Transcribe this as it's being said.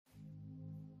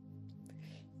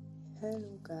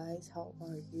Hello guys, how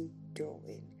are you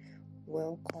doing?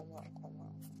 Welcome.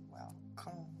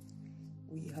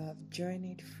 We have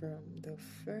journeyed from the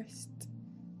first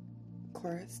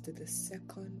course to the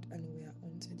second and we are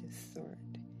on to the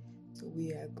third. So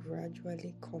we are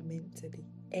gradually coming to the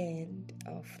end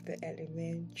of the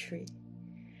elementary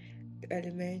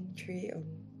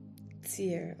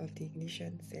tier of the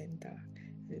Ignition Center.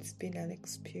 And it's been an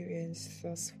experience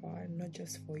thus far, not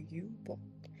just for you, but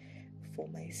for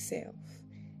myself.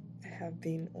 I have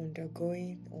been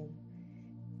undergoing a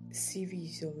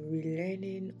series of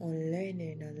relearning,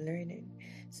 unlearning, and learning.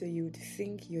 So you would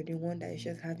think you're the one that is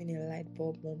just having a light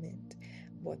bulb moment,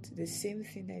 but the same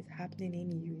thing that is happening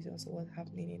in you is also what's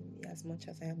happening in me, as much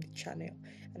as I am the channel.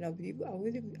 And I would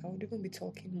even be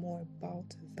talking more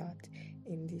about that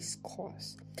in this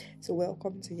course. So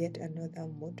welcome to yet another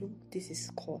module. This is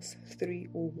course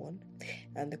 301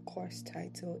 and the course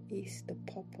title is the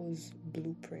Purpose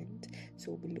Blueprint.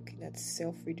 So we'll be looking at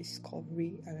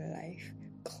self-rediscovery and life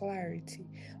clarity.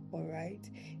 Alright,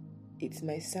 it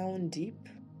might sound deep,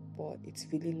 but it's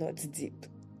really not deep.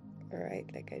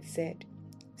 Alright, like I said,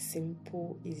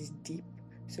 simple is deep.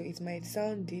 So it might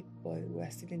sound deep, but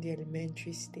we're still in the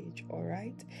elementary stage.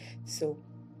 Alright, so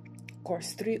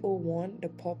course 301, the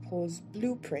Purpose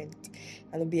Blueprint,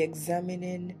 and we'll be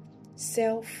examining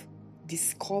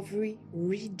self-discovery,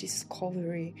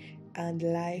 rediscovery, and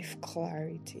life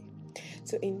clarity.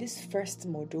 So in this first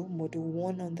module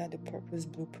 1 under the Purpose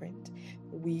Blueprint,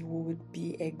 we would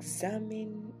be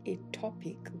examining a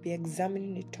topic,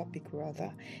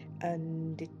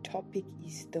 and the topic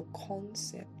is the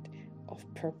concept of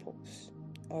purpose.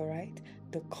 Alright,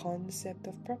 the concept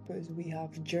of purpose. We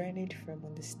have journeyed from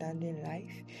understanding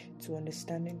life to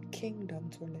understanding kingdom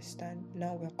to understand.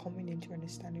 Now we're coming into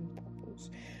understanding purpose.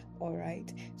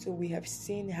 Alright, so we have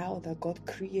seen how that God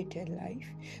created life.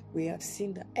 We have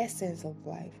seen the essence of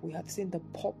life. We have seen the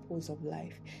purpose of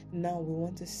life. Now we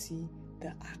want to see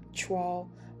the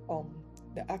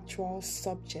actual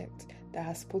subject that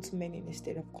has put men in a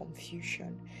state of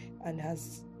confusion and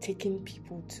has taken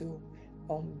people to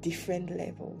different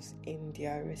levels in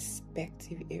their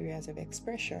respective areas of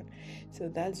expression. So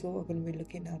that's what we're going to be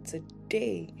looking at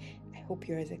today. I hope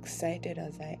you're as excited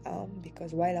as I am,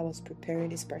 because while I was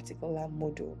preparing this particular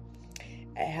module,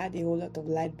 I had a whole lot of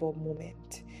light bulb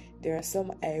moment. There are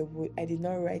some I did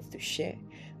not write to share,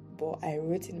 but I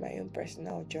wrote in my own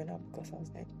personal journal because I was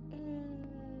like,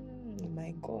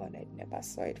 my God, I never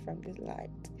saw it from this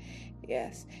light.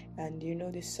 Yes, and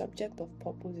the subject of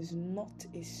purpose is not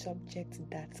a subject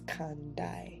that can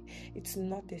die. It's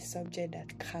not a subject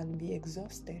that can be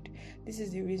exhausted. This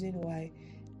is the reason why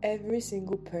every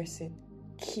single person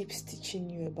keeps teaching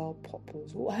you about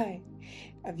purpose. Why?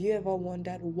 Have you ever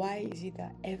wondered why is it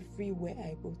that everywhere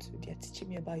I go to, they're teaching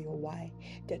me about your why?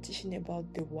 They're teaching me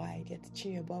about the why. They're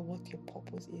teaching you about what your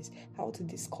purpose is, how to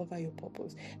discover your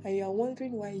purpose. And you are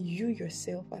wondering why you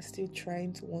yourself are still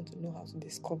trying to want to know how to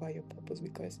discover your purpose,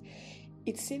 because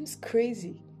it seems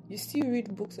crazy. You still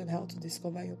read books on how to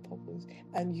discover your purpose,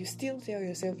 and you still tell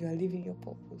yourself you are living your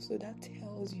purpose. So that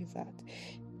tells you that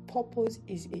purpose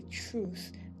is a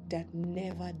truth that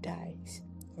never dies.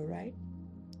 Alright?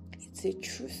 It's a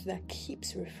truth that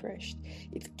keeps refreshed.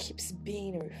 It keeps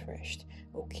being refreshed.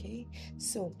 Okay?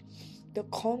 So, the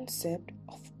concept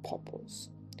of purpose.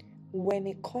 When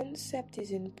a concept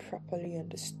isn't properly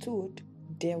understood,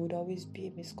 there would always be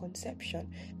a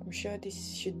misconception. I'm sure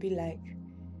this should be like,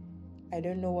 I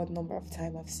don't know what number of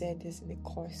time I've said this in the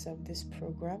course of this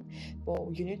program,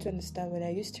 but you need to understand when I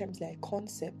use terms like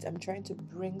concept, I'm trying to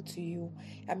bring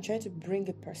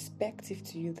a perspective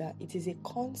to you that it is a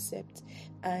concept,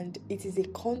 and it is a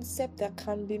concept that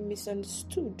can be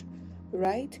misunderstood,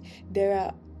 right? There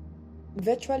are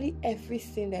virtually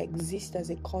everything that exists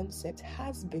as a concept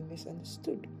has been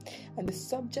misunderstood, and the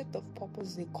subject of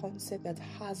purpose is a concept that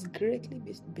has greatly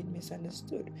been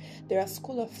misunderstood. There are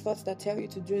schools of thought that tell you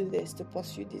to do this, to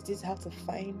pursue this is how to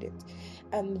find it,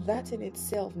 and that in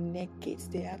itself negates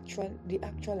the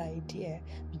actual idea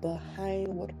behind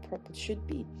what purpose should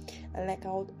be. And like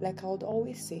I would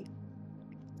always say,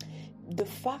 the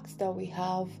fact that we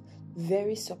have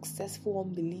very successful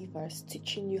unbelievers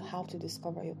teaching you how to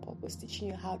discover your purpose, teaching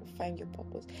you how to find your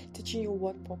purpose, teaching you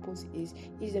what purpose is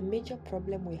a major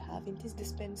problem we have in this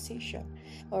dispensation.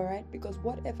 Alright, because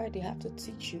whatever they have to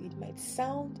teach you, it might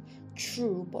sound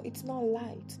true, but it's not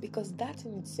light, because that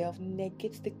in itself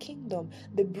negates the kingdom.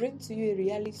 They bring to you a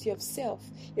reality of self,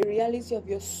 a reality of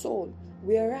your soul,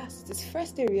 whereas it is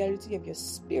first a reality of your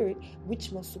spirit,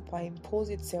 which must superimpose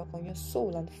itself on your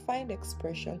soul and find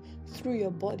expression through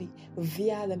your body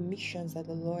via the missions that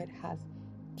the Lord has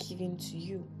given to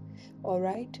you. All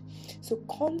right. So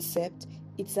concept,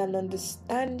 it's an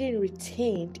understanding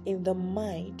retained in the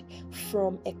mind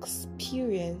from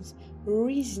experience,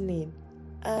 reasoning,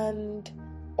 and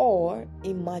or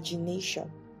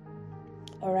imagination.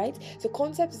 All right. So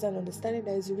concept is an understanding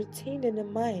that is retained in the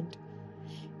mind.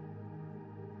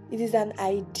 It is an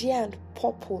idea and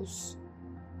purpose.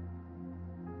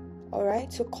 All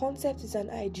right. So concept is an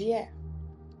idea.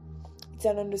 It's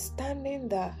an understanding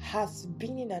that has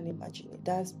been in an imagination,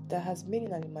 that has been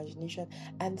in an imagination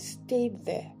and stayed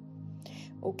there.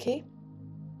 Okay?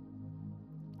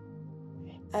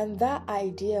 And that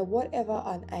idea, whatever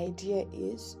an idea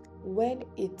is, when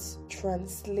it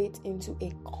translates into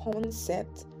a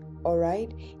concept, all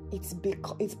right,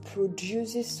 it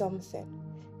produces something.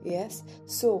 Yes?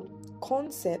 So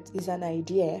concept is an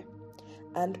idea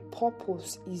and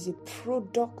purpose is a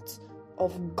product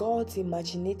of God's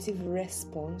imaginative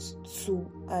response to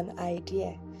an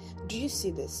idea. Do you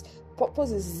see this?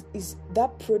 Purpose is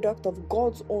that product of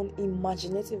God's own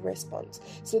imaginative response.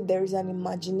 So there is an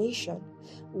imagination.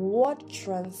 What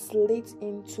translates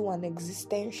into an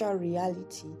existential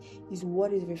reality is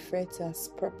what is referred to as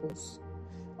purpose.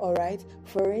 All right?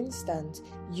 For instance,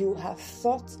 you have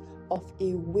thought of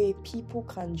a way people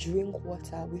can drink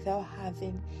water without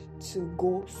having to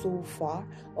go so far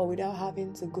or without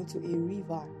having to go to a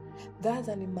river. That's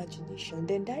an imagination.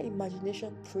 Then that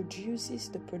imagination produces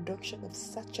the production of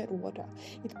sachet water.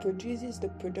 It produces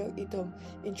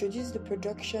introduces the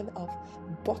production of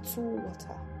bottled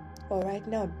water. All right,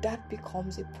 now that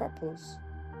becomes a purpose.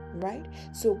 Right?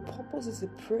 So purpose is the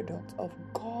product of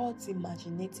God's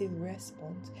imaginative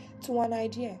response to an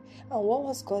idea. And what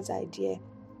was God's idea?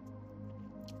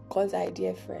 God's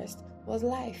idea first was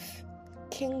life,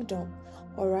 kingdom.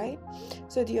 All right.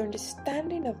 So the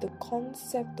understanding of the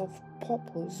concept of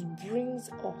purpose brings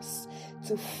us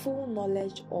to full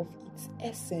knowledge of its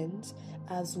essence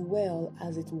as well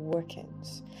as its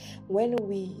workings. When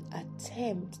we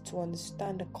attempt to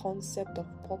understand the concept of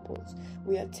purpose,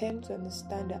 we attempt to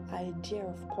understand the idea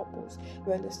of purpose,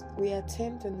 we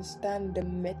attempt to understand the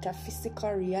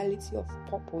metaphysical reality of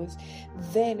purpose,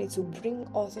 then it will bring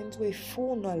us into a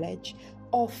full knowledge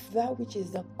of that which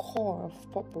is the core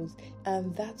of purpose,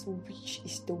 and that which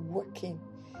is the working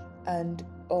and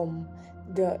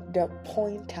the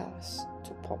pointers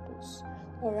to purpose.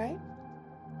 All right,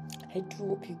 I do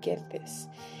hope you get this.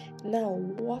 Now,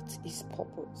 what is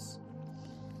purpose?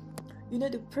 You know,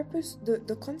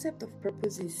 the concept of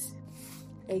purpose is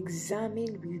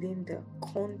examined within the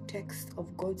context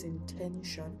of God's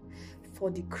intention for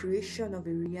the creation of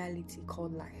a reality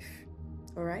called life.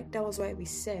 All right, that was why we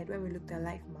said when we looked at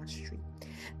life mastery,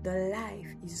 the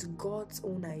life is God's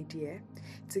own idea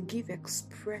to give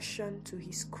expression to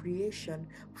his creation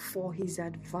for his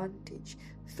advantage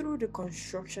through the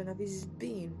construction of his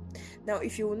being. Now,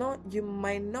 you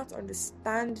might not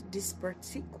understand this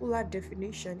particular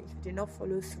definition if you did not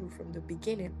follow through from the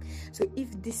beginning. So if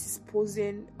this is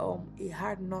posing a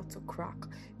hard nut to crack,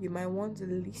 you might want to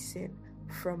listen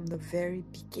from the very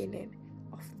beginning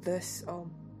of this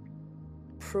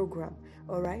program.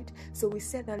 All right, so we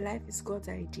said that life is God's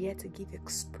idea to give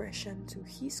expression to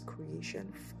his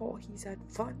creation for his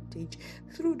advantage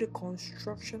through the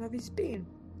construction of his being.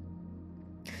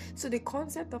 So the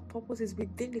concept of purpose is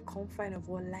within the confine of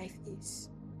what life is.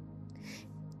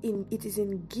 It is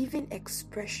in giving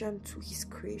expression to his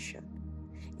creation.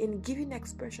 In giving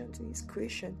expression to his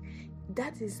creation,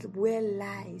 that is where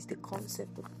lies the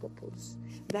concept of purpose.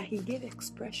 That he gave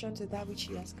expression to that which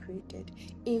he has created.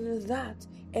 In that,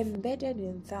 embedded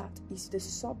in that, is the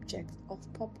subject of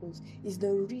purpose, is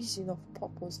the reason of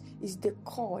purpose, is the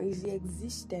core, is the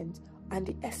existence and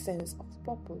the essence of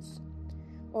purpose.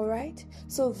 All right?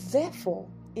 So therefore,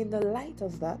 in the light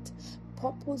of that,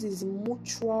 purpose is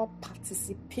mutual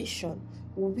participation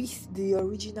with the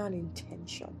original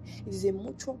intention. It is a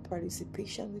mutual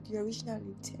participation with the original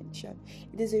intention.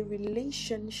 It is a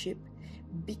relationship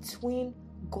between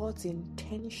God's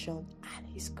intention and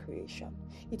his creation.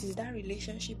 It is that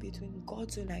relationship between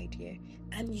God's own idea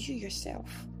and you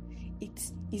yourself.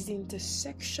 It is the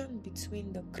intersection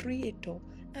between the creator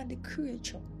and the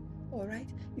creature. All right?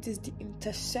 It is the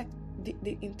intersection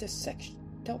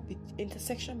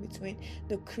between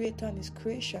the creator and his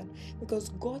creation, because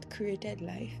God created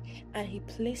life and he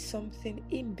placed something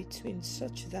in between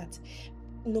such that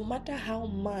no matter how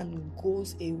man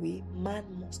goes away, man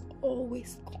must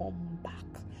always come back.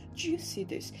 Do you see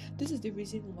this? This is the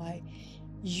reason why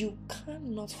you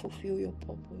cannot fulfill your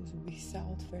purpose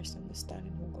without first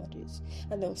understanding who God is.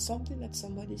 And there was something that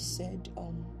somebody said,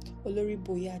 Olori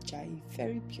Boyajai,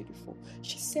 very beautiful.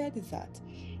 She said that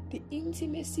the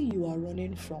intimacy you are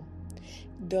running from,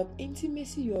 The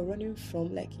intimacy you're running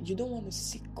from, like you don't want to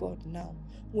seek God now.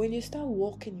 When you start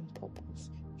walking in purpose,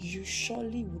 you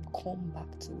surely would come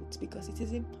back to it, because it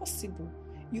is impossible.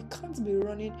 You can't be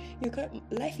running.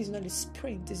 Life is not a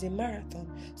sprint, it's a marathon.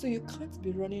 So you can't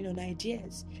be running on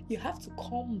ideas. You have to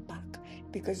come back,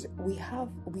 because we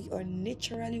are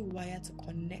naturally wired to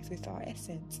connect with our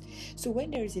essence. So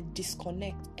when there is a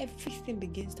disconnect, everything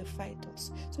begins to fight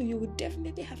us. So you would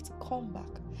definitely have to come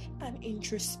back and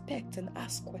introspect and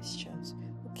ask questions.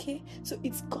 Okay? So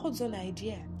it's God's own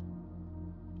idea.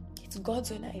 It's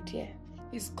God's own idea.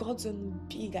 It's God's own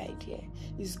big idea.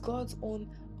 It's God's own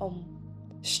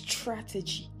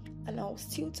strategy, and I'll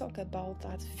still talk about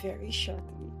that very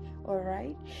shortly.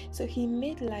 Alright, so he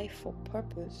made life for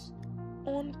purpose,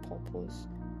 on purpose,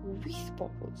 with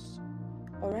purpose.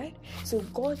 Alright, so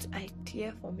God's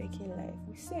idea for making life,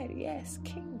 we said yes,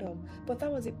 kingdom, but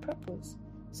that was a purpose.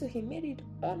 So he made it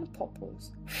on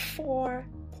purpose, for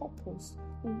purpose,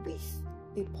 with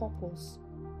a purpose.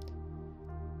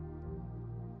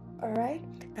 Alright,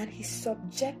 and he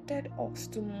subjected us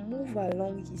to move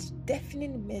along his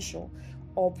definite measure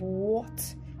of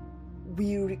what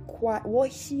we require, what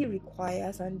he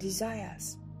requires and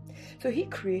desires. So he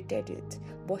created it,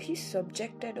 but he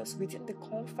subjected us within the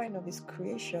confine of his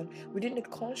creation, within the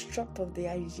construct of the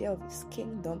idea of his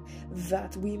kingdom,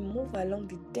 that we move along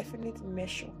the definite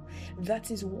measure. That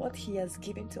is what he has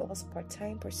given to us per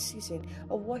time, per season,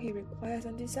 of what he requires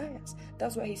and desires.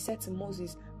 That's why he said to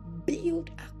Moses,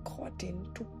 build according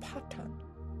to pattern.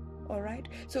 Alright,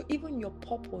 so even your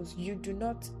purpose, your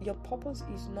purpose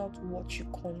is not what you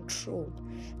control.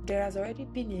 There has already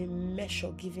been a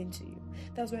measure given to you.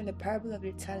 That's why in the parable of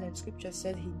the talent, scripture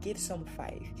said he gave some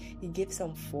 5, he gave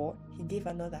some 4, he gave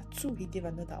another 2, he gave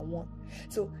another 1.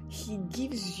 So he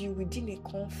gives you within a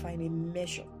confine, a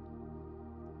measure.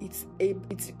 It's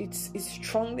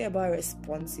strongly about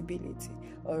responsibility.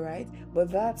 Alright,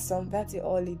 but that's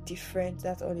all a different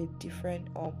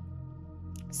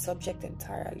subject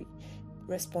entirely.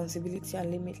 Responsibility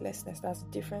and limitlessness, that's a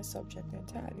different subject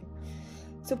entirely.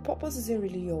 So purpose isn't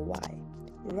really your why,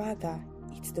 rather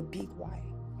it's the big why.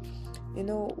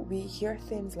 We hear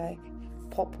things like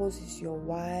purpose is your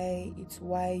why, it's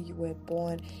why you were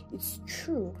born. It's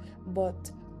true,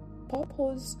 but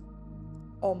purpose,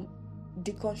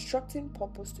 deconstructing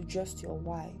purpose to just your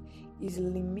why is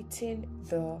limiting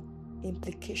the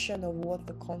implication of what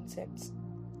the concept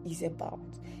is about.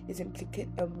 It's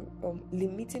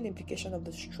limiting the implication of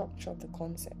the structure of the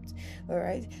concept.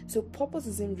 Alright, so purpose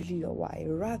isn't really your why,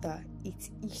 rather it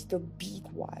is the big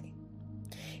why.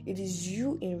 It is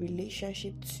you in relation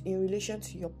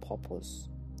to your purpose.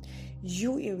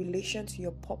 You in relation to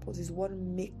your purpose is what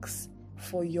makes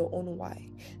for your own why.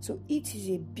 So it is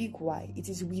a big why. It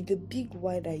is with the big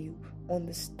why that you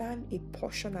understand a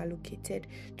portion allocated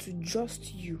to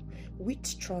just you,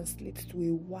 which translates to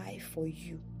a why for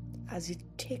you as it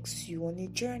takes you on a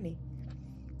journey.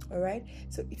 Alright,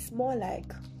 so it's more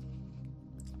like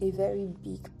a very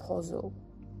big puzzle.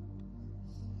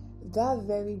 That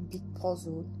very big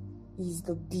puzzle is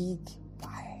the big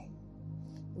why.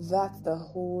 That's the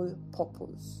whole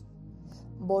purpose.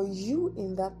 But you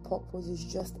in that purpose is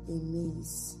just a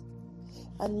maze.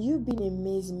 And you being a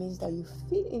maze means that you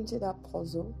fit into that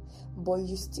puzzle, but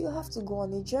you still have to go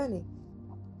on a journey.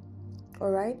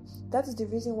 Alright? That is the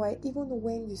reason why even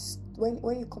when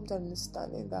you come to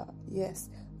understanding that, yes,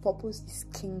 purpose is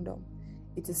kingdom.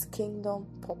 It is kingdom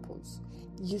purpose.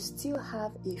 You still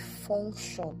have a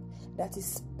function that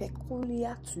is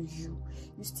peculiar to you.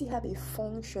 You still have a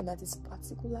function that is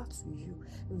particular to you,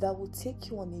 that will take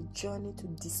you on a journey to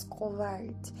discover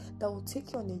it, that will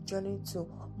take you on a journey to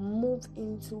move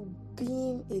into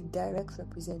being a direct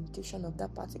representation of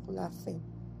that particular thing.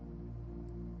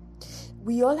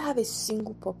 We all have a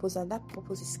single purpose, and that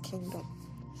purpose is kingdom.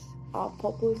 Our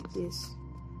purpose is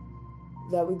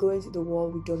that we go into the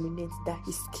world, we dominate, that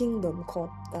his kingdom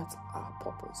come. That's our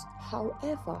purpose.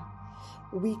 However,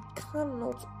 we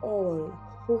cannot all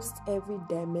host every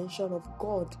dimension of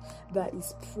God that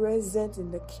is present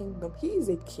in the kingdom. He is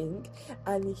a king,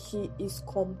 and he is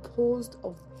composed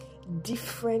of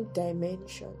different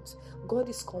dimensions. God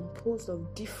is composed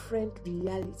of different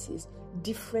realities,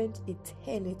 different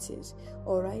eternities.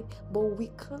 Alright, but we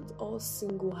can't all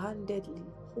single-handedly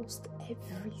host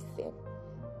everything.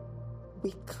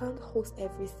 We can't host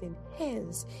everything.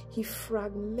 Hence, he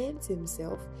fragments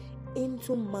himself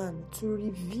into man to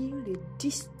reveal a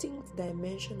distinct distinct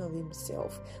dimension of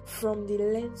himself from the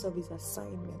lens of his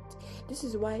assignment. This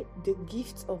is why the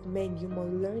gifts of men, you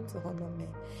must learn to honor men,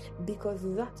 because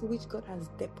that which God has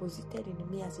deposited in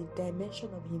me as a dimension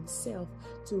of himself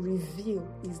to reveal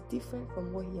is different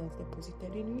from what he has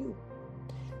deposited in you.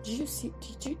 Do you see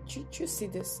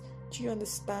this? Do you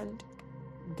understand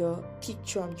the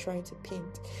picture I'm trying to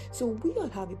paint? So we all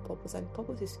have a purpose, and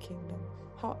purpose is kingdom.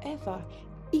 However,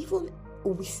 even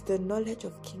with the knowledge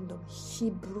of kingdom, he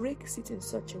breaks it in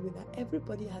such a way that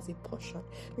everybody has a portion,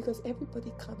 because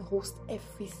everybody can't host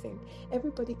everything,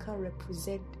 everybody can't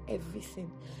represent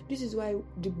everything. This is why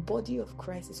the body of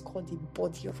Christ is called the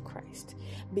body of Christ,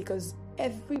 because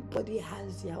everybody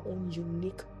has their own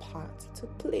unique part to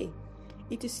play.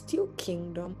 It is still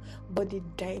kingdom, but the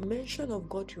dimension of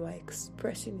God you are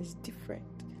expressing is different.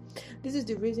 This is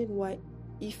the reason why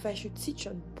if I should teach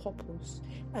on purpose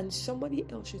and somebody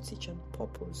else should teach on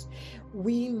purpose,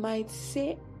 we might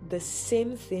say the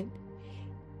same thing,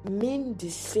 mean the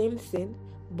same thing,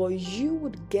 but you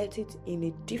would get it in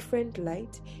a different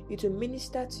light. It will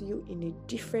minister to you in a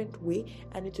different way,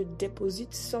 and it will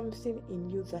deposit something in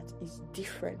you that is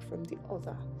different from the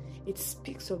other. It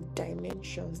speaks of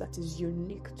dimensions that is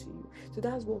unique to you. So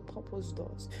that's what purpose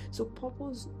does. So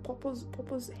purpose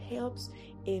helps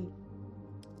in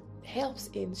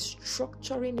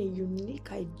structuring a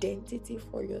unique identity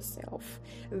for yourself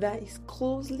that is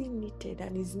closely knitted,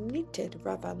 and is knitted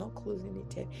rather, not closely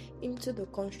knitted, into the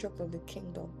construct of the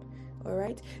kingdom. All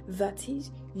right, that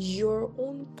is, your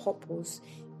own purpose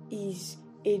is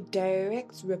a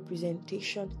direct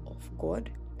representation of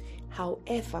God,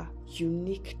 however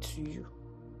unique to you.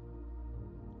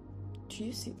 Do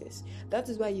you see this? That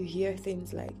is why you hear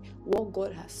things like, what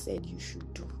God has said you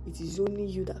should do, it is only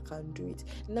you that can do it.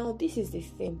 Now, this is the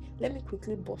thing. Let me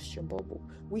quickly burst your bubble.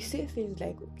 We say things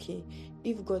like, okay,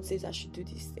 if God says I should do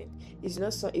this thing, it's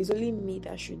only me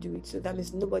that should do it. So that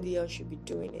means nobody else should be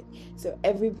doing it. So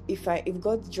if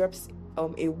God drops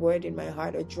a word in my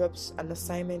heart, or drops an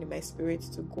assignment in my spirit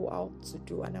to go out to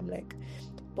do, and I'm like,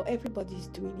 but everybody's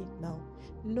doing it now.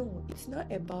 No, it's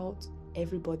not about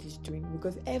everybody's doing,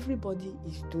 because everybody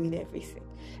is doing everything.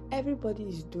 Everybody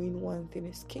is doing one thing,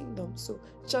 is kingdom. So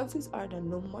chances are that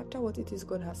no matter what it is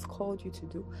God has called you to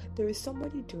do, there is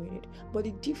somebody doing it. But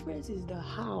the difference is the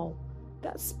how.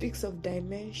 That speaks of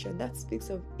dimension. That speaks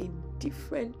of a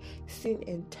different thing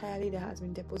entirely that has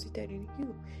been deposited in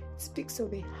you. It speaks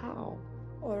of a how.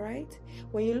 Alright?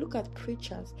 When you look at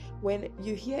preachers, when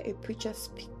you hear a preacher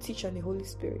teach on the Holy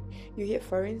Spirit, you hear,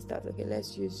 for instance, okay,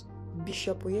 let's use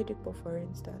Bishop Oyedepo for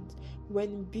instance.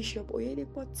 When Bishop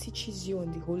Oyedepo teaches you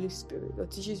on the Holy Spirit, or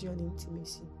teaches you on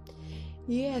intimacy,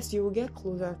 yes, you will get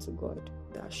closer to God,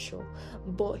 that's sure,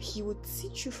 but he will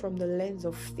teach you from the lens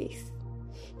of faith.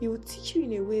 He will teach you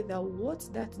in a way that what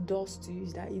that does to you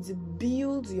is that it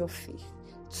builds your faith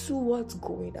towards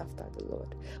going after the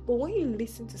Lord. But when you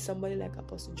listen to somebody like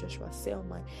Apostle Joshua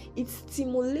Selman, it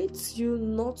stimulates you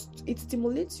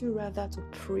rather to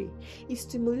pray. It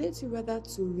stimulates you rather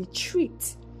to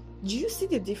retreat. Do you see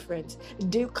the difference?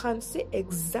 They can say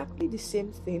exactly the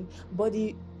same thing, but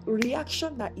the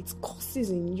reaction that it causes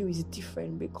in you is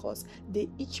different, because they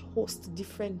each host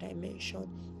different dimension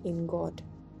in God.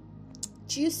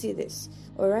 Do you see this?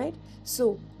 Alright?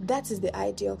 So that is the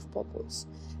idea of purpose.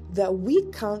 That we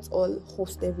can't all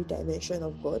host every dimension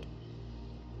of God.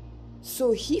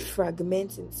 So he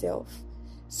fragments himself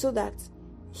so that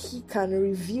he can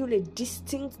reveal a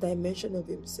distinct dimension of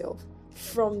himself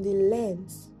from the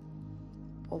lens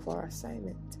of our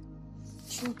assignment.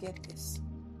 Do you get this?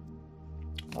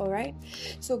 Alright?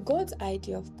 So God's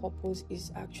idea of purpose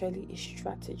is actually a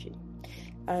strategy.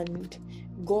 And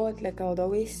God, like I would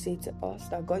always say to us,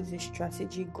 that God is a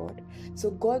strategy God.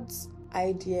 So God's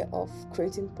idea of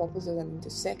creating purpose as an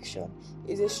intersection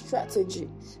is a strategy,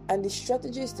 and the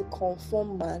strategy is to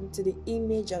conform man to the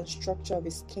image and structure of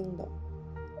his kingdom.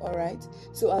 All right,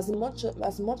 so as much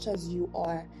as you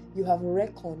have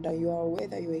reckoned that you are aware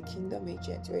that you're a kingdom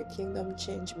agent, you're a kingdom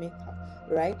change maker,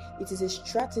 right? It is a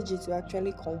strategy to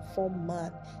actually conform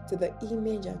man to the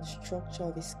image and structure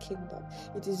of his kingdom.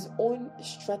 It is his own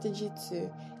strategy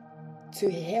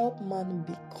to help man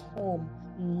become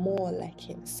more like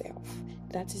himself.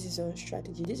 That is his own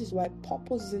strategy. This is why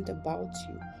purpose isn't about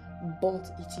you,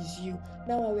 but it is you.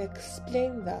 Now I will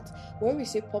explain that. When we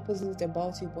say purpose isn't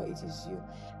about you, but it is you,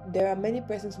 there are many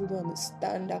persons who don't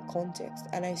understand that context,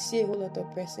 and I see a whole lot of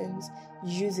persons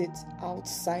use it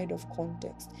outside of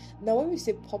context. Now when we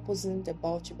say purpose isn't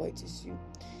about you, but it is you,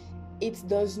 it's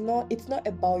not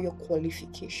about your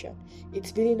qualification.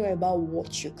 It's really not about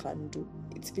what you can do.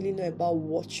 It's really not about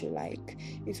what you like.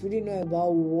 It's really not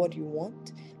about what you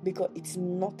want. because it's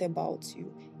not about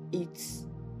you. It's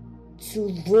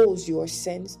to those you are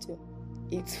sent to.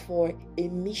 It's for a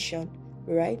mission,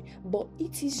 right? But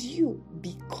it is you,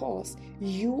 because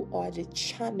you are the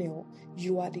channel,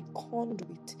 you are the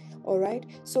conduit. All right,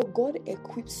 so God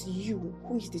equips you,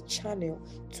 who is the channel,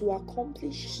 to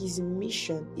accomplish his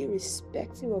mission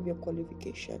irrespective of your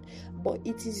qualification. But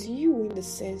it is you, in the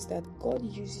sense that God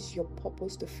uses your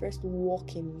purpose to first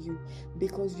work in you,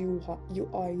 because you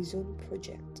are his own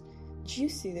project. Do you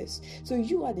see this? So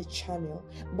you are the channel,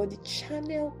 but the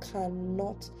channel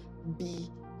cannot be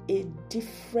a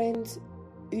different,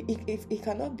 it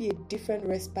cannot be a different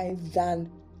respite than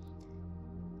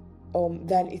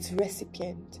its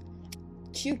recipient.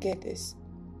 Do you get this?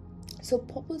 So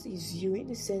purpose is you, in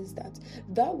the sense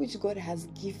that which God has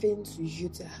given to you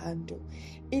to handle.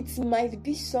 It might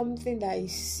be something that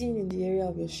is seen in the area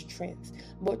of your strength,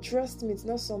 but trust me, it's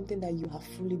not something that you have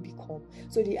fully become.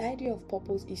 So the idea of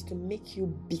purpose is to make you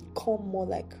become more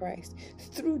like Christ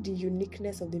through the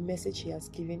uniqueness of the message he has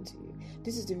given to you.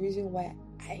 This is the reason why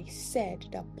I said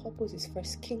that purpose is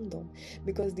first kingdom,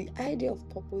 because the idea of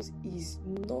purpose is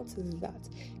not that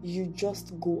you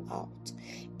just go out.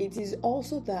 It is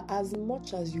also that as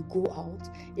much as you go out,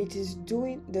 it is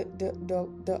doing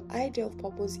the idea of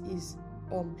purpose is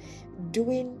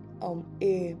doing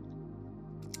a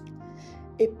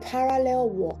parallel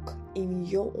walk in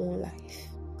your own life.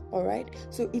 All right,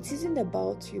 so it isn't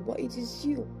about you, but it is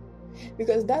you,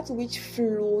 because that which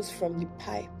flows from the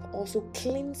pipe also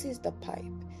cleanses the pipe.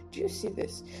 Do you see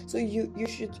this? So you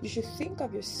should think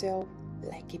of yourself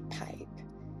like a pipe,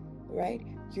 right?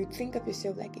 You think of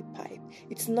yourself like a pipe.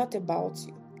 It's not about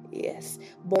you, yes,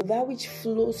 but that which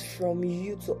flows from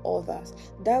you to others,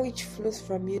 that which flows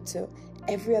from you to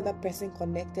every other person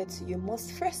connected to you,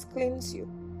 must first cleanse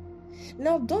you.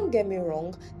 Now, don't get me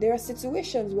wrong, there are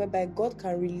situations whereby God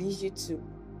can release you to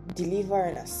deliver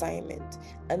an assignment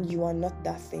and you are not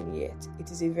that thing yet.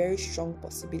 It is a very strong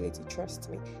possibility, trust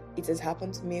me. It has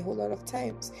happened to me a whole lot of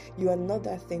times. You are not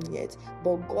that thing yet,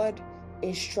 but God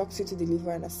instructs you to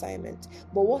deliver an assignment.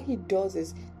 But what he does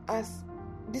is, as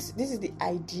this is the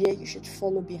idea you should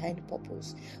follow behind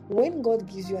purpose. When God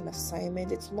gives you an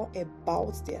assignment, it's not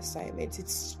about the assignment.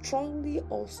 It's strongly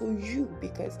also you,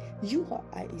 because you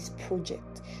are his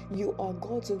project. You are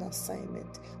God's own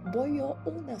assignment. But your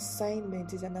own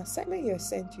assignment is an assignment you're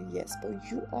sent to, yes, but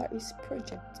you are his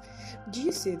project. Do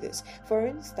you see this? For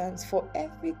instance, for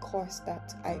every course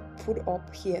that I put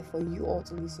up here for you all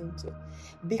to listen to,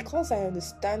 because I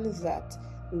understand that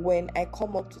when I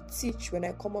come up to teach, when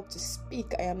I come up to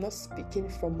speak, I am not speaking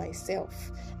from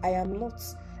myself. I am not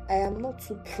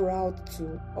too proud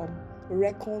to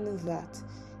reckon that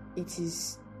it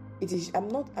is I'm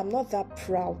not that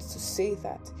proud to say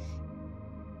that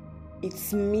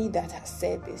it's me that has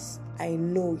said this. I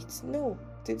know it. No,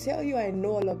 to tell you I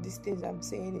know all of these things I'm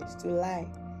saying is to lie.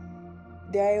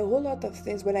 There are a whole lot of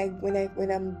things. When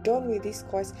I'm done with this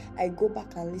course, I go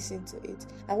back and listen to it.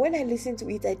 And when I listen to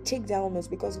it, I take down notes,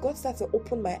 because God starts to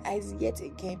open my eyes yet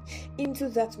again into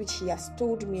that which he has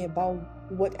told me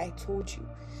about what I told you.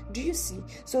 Do you see?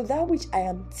 So that which I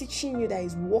am teaching you that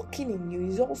is working in you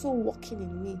is also working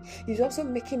in me. He's also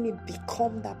making me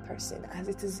become that person as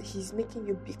it is he's making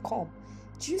you become.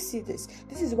 Do you see this?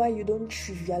 This is why you don't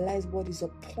trivialize what is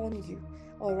upon you.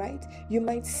 All right, you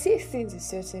might say things a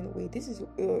certain way.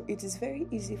 It is very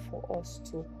easy for us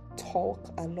to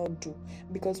talk and not do,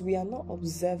 because we are not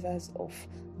observers of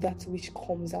that which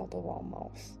comes out of our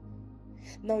mouth.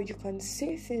 Now, you can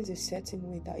say things a certain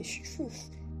way that is truth.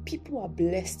 People are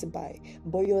blessed by,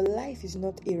 but your life is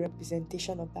not a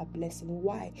representation of that blessing.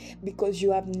 Why? Because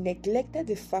you have neglected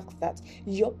the fact that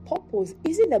your purpose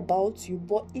isn't about you,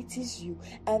 but it is you,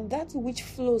 and that which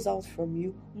flows out from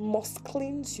you must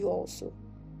cleanse you also.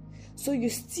 So you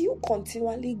still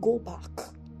continually go back.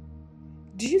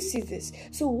 Do you see this?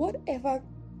 So whatever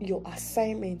your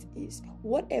assignment is,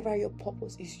 whatever your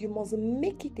purpose is, you must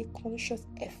make it a conscious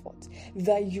effort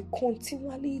that you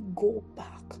continually go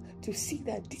back to see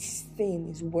that this thing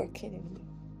is working in me.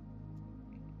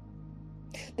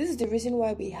 This is the reason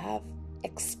why we have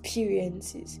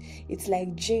experiences. It's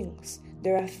like jinx.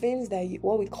 There are things that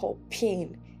what we call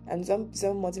pain. And some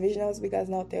motivational speakers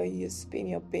now tell you spin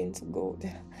your pain to gold.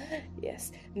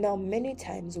 Yes. Now, many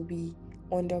times we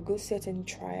undergo certain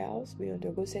trials, we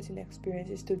undergo certain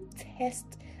experiences to test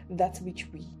that which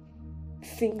we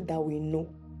think that we know.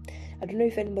 I don't know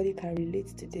if anybody can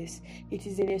relate to this. It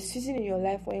is in a season in your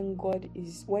life when God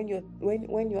is when you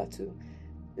are to,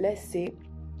 let's say,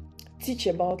 teach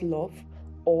about love,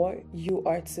 or you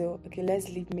are to, okay, let's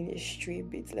leave ministry a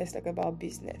bit. Let's talk about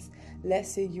business. Let's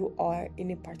say you are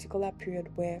in a particular period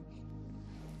where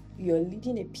you're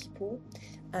leading a people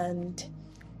and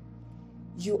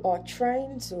you are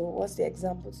trying to, what's the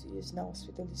example to use now,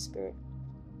 sweet Holy Spirit?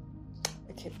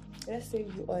 Okay, let's say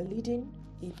you are leading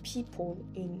a people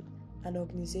in an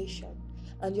organization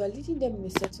and you are leading them in a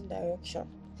certain direction.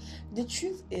 The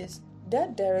truth is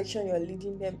that direction you're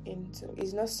leading them into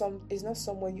is not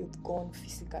somewhere you've gone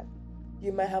physically.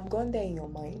 You might have gone there in your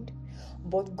mind,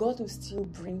 but God will still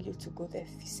bring you to go there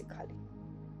physically.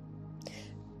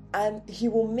 And He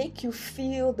will make you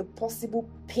feel the possible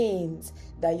pains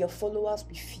that your followers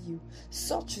will feel,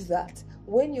 such that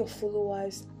when your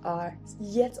followers are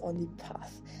yet on the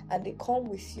path and they come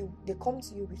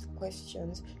to you with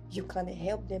questions, you can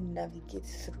help them navigate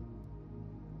through.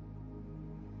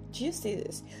 Do you see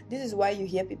this? This is why you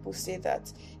hear people say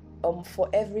that for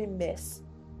every mess,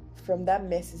 from that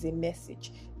mess is a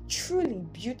message. Truly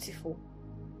beautiful.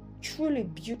 Truly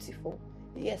beautiful.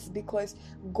 Yes, because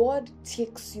God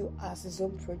takes you as His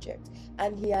own project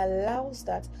and He allows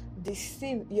that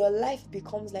your life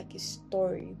becomes like a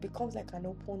story, it becomes like an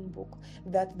open book,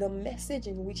 that the message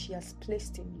in which He has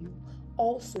placed in you,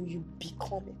 also you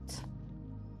become it.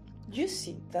 You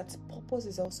see that purpose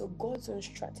is also God's own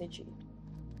strategy.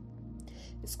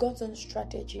 It's God's own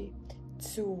strategy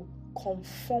to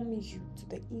conform you to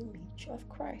the image of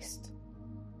Christ.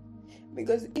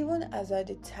 Because even as at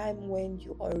the time when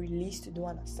you are released to do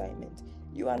an assignment,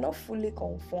 you are not fully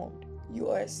conformed. You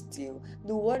are still,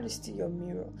 the world is still your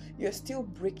mirror. You're still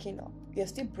breaking up. You're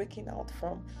still breaking out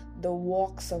from the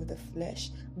works of the flesh,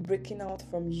 breaking out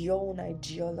from your own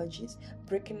ideologies,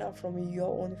 breaking out from your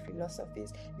own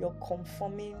philosophies. You're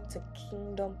conforming to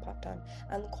kingdom pattern.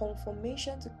 And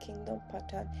conformation to kingdom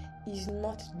pattern is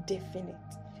not definite.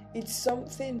 It's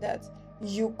something that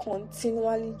you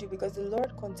continually do, because the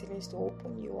Lord continues to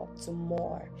open you up to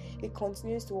more. It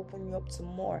continues to open you up to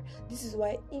more. This is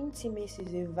why intimacy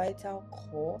is a vital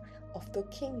core of the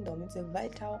kingdom. It's a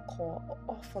vital core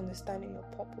of understanding your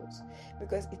purpose,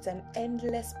 because it's an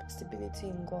endless possibility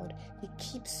in God. It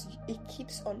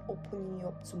keeps on opening you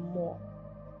up to more.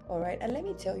 Alright, and let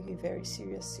me tell you a very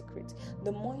serious secret.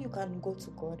 The more you can go to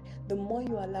God, the more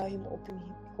you allow Him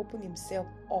open Himself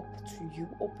up to you,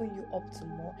 open you up to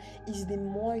more, is the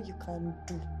more you can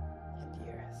do on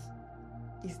the earth.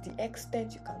 Is the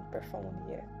extent you can perform on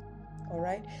the earth.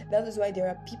 Alright, that is why there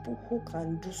are people who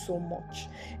can do so much.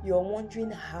 You're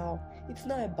wondering how. It's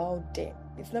not about them.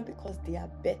 It's not because they are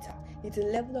better. It's a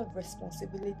level of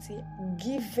responsibility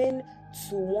given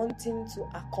to wanting to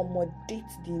accommodate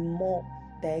the more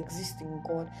that exists in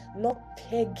God, not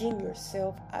pegging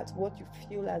yourself at what you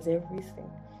feel as everything.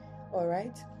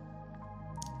 Alright?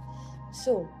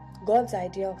 So, God's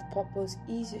idea of purpose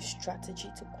is a strategy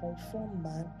to conform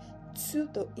man to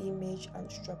the image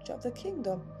and structure of the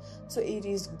kingdom. So it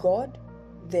is God,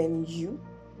 then you,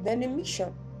 then a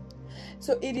mission.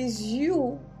 So it is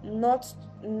you, not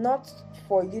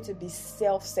for you to be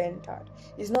self-centered.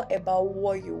 It's not about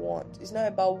what you want. It's not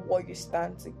about what you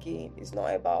stand to gain. It's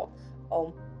not about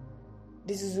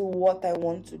this is what I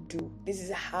want to do. This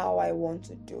is how I want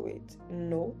to do it.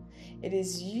 No, it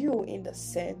is you, in the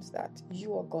sense that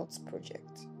you are God's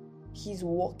project. He's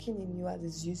working in you as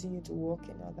He's using you to work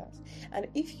in others. And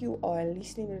if you are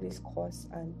listening to this course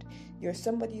and you're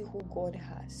somebody who God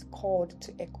has called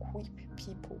to equip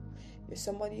people, you're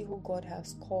somebody who God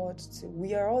has called to,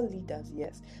 we are all leaders,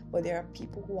 yes, but there are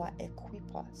people who are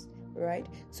equippers, right?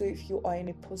 So if you are in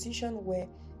a position where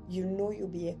you know you'll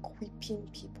be equipping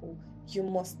people, you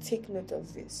must take note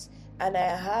of this. And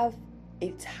I have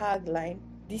a tagline.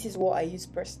 This is what I use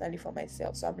personally for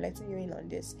myself, so I'm letting you in on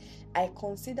this. I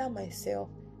consider myself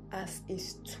as a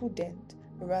student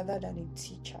rather than a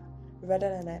teacher, rather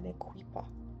than an equipper.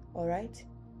 Alright?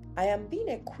 I am being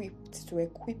equipped to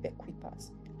equip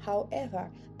equippers. However,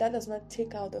 that does not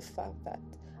take out the fact that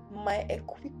my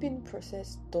equipping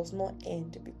process does not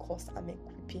end because I'm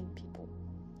equipping people.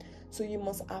 So you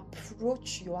must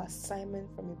approach your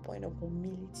assignment from a point of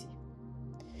humility.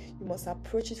 You must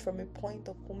approach it from a point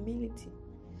of humility.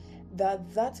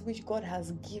 That which God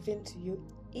has given to you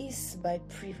is by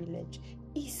privilege,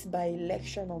 is by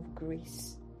election of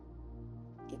grace.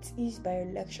 It is by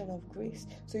election of grace.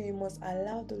 So you must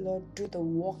allow the Lord do the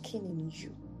working in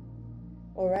you.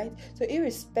 Alright? So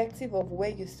irrespective of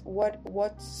where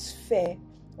what sphere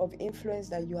of influence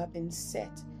that you have been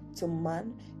set to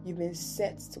man, you've been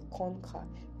set to conquer,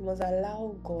 you must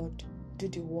allow God do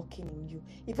the working in you.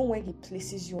 Even when He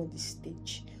places you on the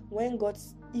stage,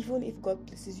 even if God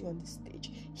places you on the stage,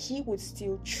 He would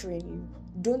still train you.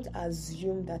 Don't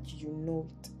assume that you know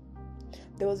it.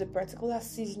 There was a particular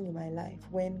season in my life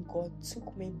when God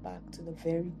took me back to the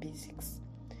very basics.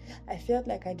 I felt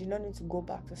like I did not need to go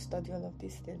back to study all of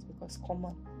these things because, come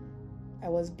on, I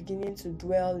was beginning to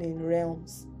dwell in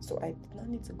realms, so I did not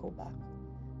need to go back.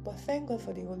 But thank God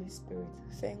for the Holy Spirit.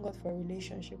 Thank God for a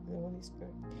relationship with the Holy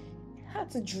Spirit. It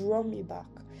had to draw me back.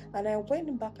 And I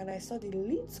went back and I saw the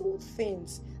little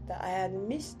things that I had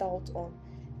missed out on.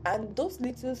 And those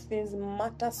little things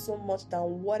matter so much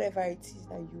than whatever it is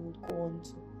that you would go on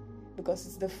to. Because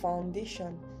it's the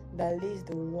foundation that lays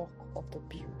the rock of the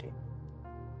building.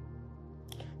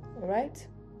 Alright?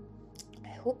 I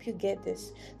hope you get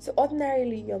this. So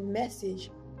ordinarily, your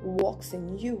message works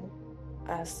in you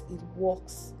as it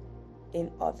works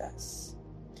in others.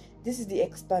 This is the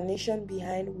explanation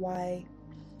behind why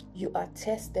you are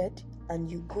tested and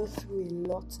you go through a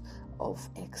lot of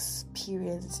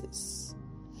experiences.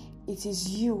 It is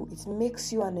you, it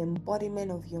makes you an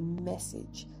embodiment of your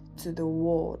message to the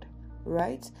world,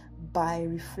 right? By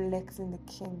reflecting the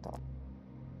kingdom.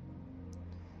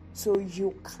 So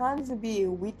you can't be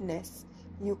a witness,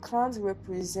 you can't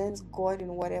represent God in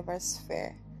whatever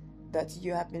sphere that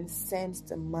you have been sent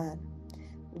to man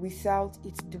without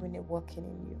it doing a working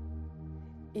in you.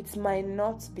 It might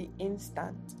not be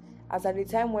instant, as at the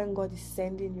time when God is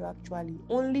sending you, actually,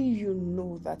 only you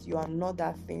know that you are not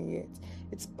that thing yet.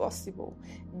 It's possible.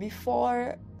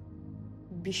 Before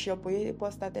Bishop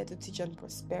Oyedepo started to teach on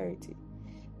prosperity,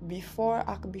 before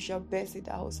Archbishop Bessie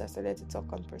Dahosa started to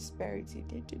talk on prosperity,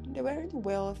 they weren't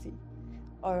wealthy.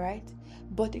 Alright?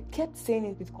 But they kept saying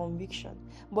it with conviction.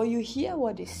 But you hear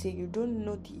what they say, you don't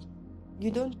know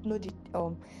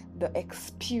the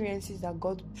experiences that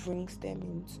God brings them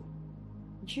into.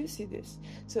 Do you see this?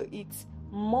 So it's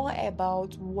more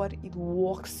about what it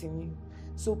works in you.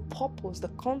 So purpose, the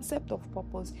concept of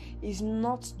purpose is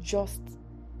not just,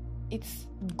 it's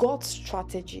God's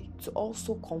strategy to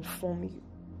also conform you.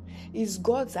 It's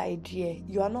God's idea.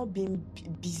 You are not being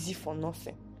busy for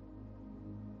nothing.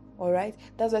 Alright?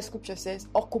 That's why scripture says,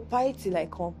 occupy till I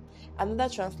come.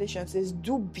 Another translation says,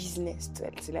 do business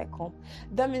till I come.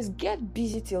 That means get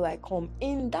busy till I come.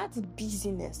 In that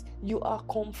busyness, you are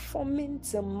conforming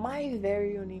to my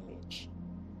very own image.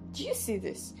 Do you see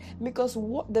this? Because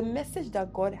what the message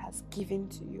that God has given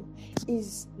to you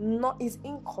is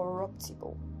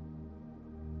incorruptible.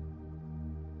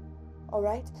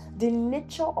 Alright? The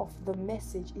nature of the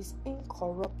message is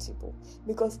incorruptible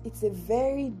because it's a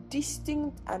very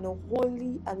distinct and a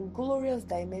holy and glorious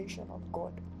dimension of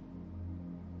God.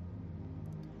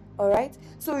 Alright?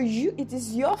 So it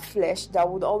is your flesh that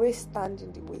would always stand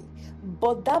in the way.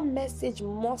 But that message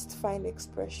must find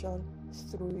expression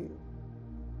through you.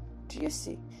 Do you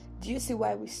see? Do you see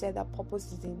why we said that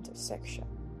purpose is the intersection?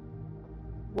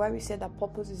 Why we said that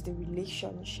purpose is the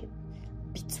relationship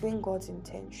between God's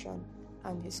intention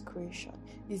and His creation?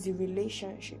 Is the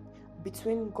relationship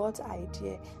between God's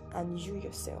idea and you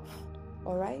yourself.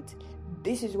 Alright?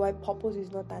 This is why purpose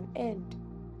is not an end.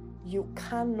 You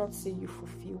cannot say you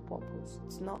fulfill purpose.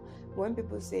 It's not. When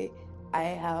people say I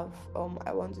have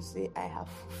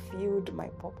fulfilled my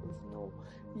purpose. No.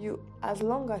 As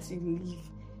long as you live,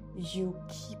 you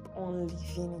keep on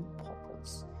living in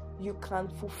purpose. You can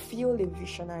fulfill a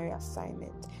visionary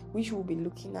assignment, which we'll be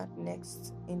looking at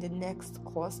next in the next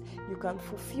course. You can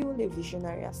fulfill a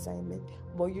visionary assignment,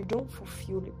 but you don't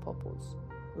fulfill the purpose,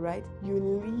 right? You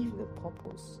live the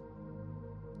purpose.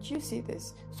 Do you see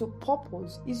this? So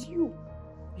purpose is you.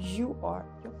 You are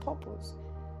your purpose.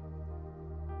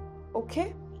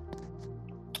 Okay?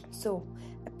 So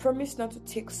I promise not to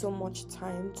take so much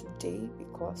time today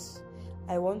because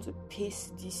I want to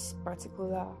pace this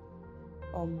particular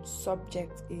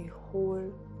subject I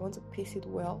want to pace it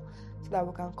well so that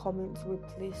we can come into a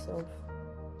place of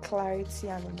clarity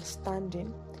and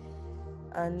understanding.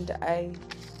 And I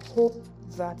hope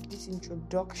that this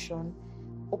introduction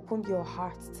opened your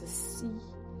heart to see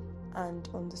and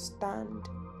understand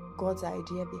God's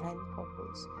idea behind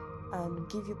purpose and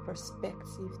give you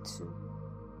perspective to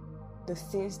the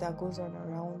things that goes on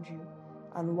around you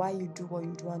and why you do what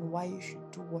you do and why you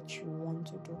should do what you want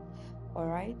to do.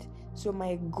 Alright? So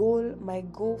my goal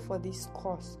for this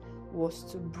course was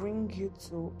to bring you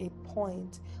to a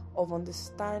point of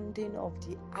understanding of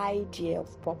the idea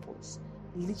of purpose.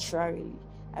 Literally,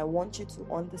 I want you to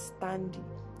understand the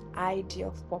idea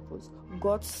of purpose,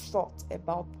 God's thought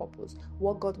about purpose,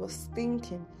 what God was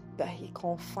thinking that He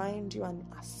confined you and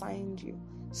assigned you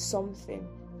something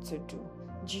to do.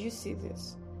 Do you see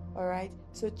this? Alright,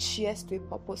 so cheers to a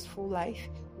purposeful life.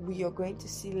 We are going to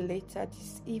see later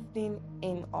this evening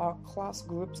in our class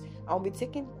groups. I'll be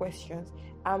taking questions.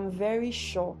 I'm very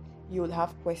sure you'll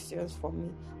have questions for me.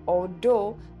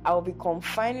 Although I'll be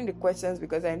confining the questions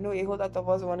because I know a whole lot of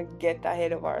us want to get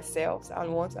ahead of ourselves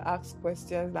and want to ask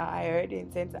questions that I already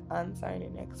intend to answer in the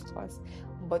next class.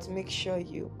 But make sure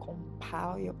you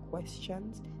compile your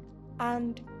questions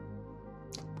and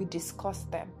we discuss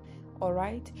them. All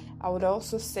right. I would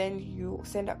also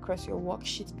send across your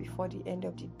worksheet before the end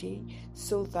of the day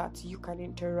so that you can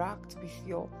interact with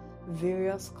your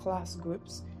various class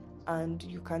groups and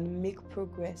you can make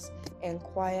progress,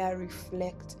 inquire,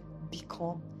 reflect,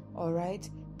 become. All right.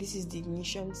 This is the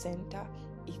Ignition Center.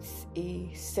 It's a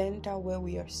center where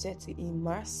we are set to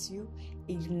immerse you,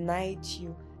 ignite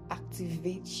you,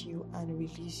 activate you, and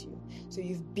release you. So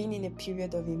you've been in a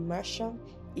period of immersion,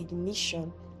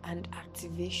 ignition, and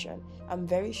activation. I'm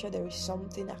very sure there is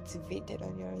something activated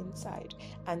on your inside,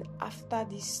 and after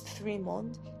these 3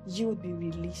 months you will be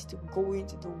released to go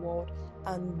into the world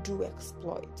and do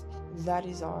exploit. That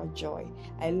is our joy.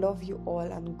 I love you all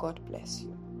and God bless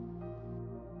you.